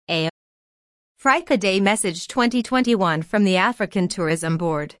Africa Day Message 2021 from the African Tourism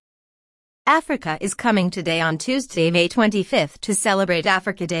Board. Africa is coming today on Tuesday, May 25th to celebrate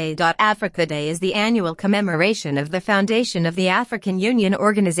Africa Day. Africa Day is the annual commemoration of the foundation of the African Union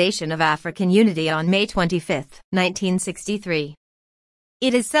Organization of African Unity on May 25, 1963.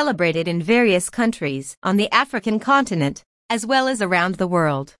 It is celebrated in various countries on the African continent, as well as around the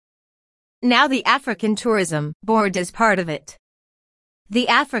world. Now the African Tourism Board is part of it. The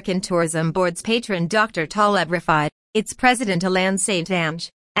African Tourism Board's patron Dr. Taleb Rifai, its president Alain Saint-Ange,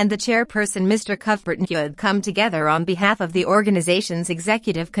 and the chairperson Mr. Cuthbert Nyoud come together on behalf of the organization's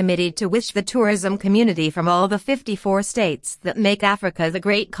executive committee to wish the tourism community from all the 54 states that make Africa the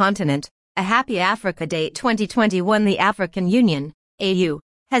great continent a happy Africa Day 2021. The African Union, AU,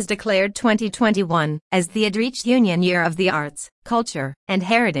 has declared 2021 as the Adreich Union Year of the Arts, Culture, and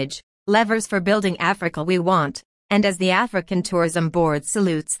Heritage, levers for building Africa we want, and as the African Tourism Board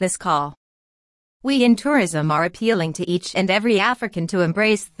salutes this call. We in tourism are appealing to each and every African to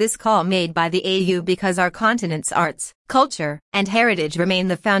embrace this call made by the AU because our continent's arts, culture, and heritage remain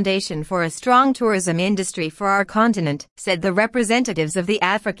the foundation for a strong tourism industry for our continent, said the representatives of the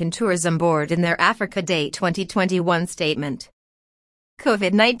African Tourism Board in their Africa Day 2021 statement.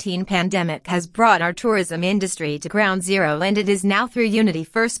 COVID-19 pandemic has brought our tourism industry to ground zero, and it is now through unity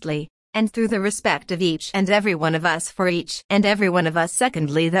firstly, and through the respect of each and every one of us for each and every one of us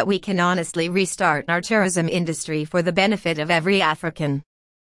secondly, that we can honestly restart our tourism industry for the benefit of every African.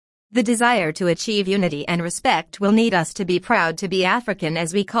 The desire to achieve unity and respect will need us to be proud to be African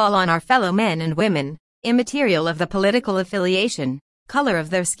as we call on our fellow men and women, immaterial of the political affiliation, color of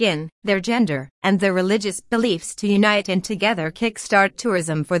their skin, their gender, and their religious beliefs, to unite and together kickstart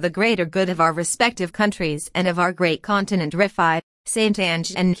tourism for the greater good of our respective countries and of our great continent, Rifai,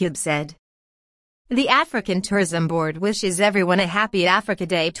 Saint-Ange and Nyoud said. The African Tourism Board wishes everyone a happy Africa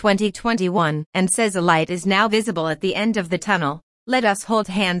Day 2021 and says a light is now visible at the end of the tunnel. Let us hold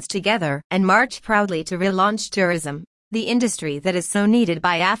hands together and march proudly to relaunch tourism, the industry that is so needed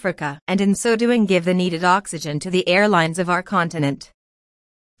by Africa, and in so doing give the needed oxygen to the airlines of our continent.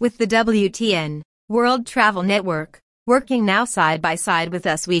 With the WTN, World Travel Network, working now side by side with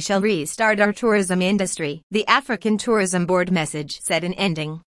us, we shall restart our tourism industry, the African Tourism Board message said in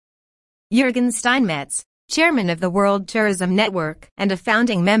ending. Jürgen Steinmetz, chairman of the World Tourism Network and a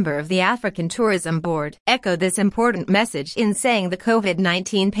founding member of the African Tourism Board, echoed this important message in saying the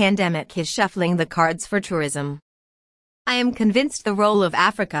COVID-19 pandemic is shuffling the cards for tourism. I am convinced the role of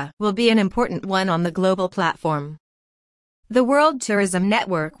Africa will be an important one on the global platform. The World Tourism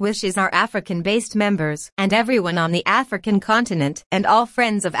Network wishes our African-based members and everyone on the African continent and all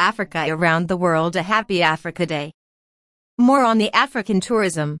friends of Africa around the world a happy Africa Day. More on the African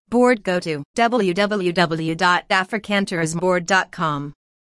Tourism Board, go to www.africantourismboard.com.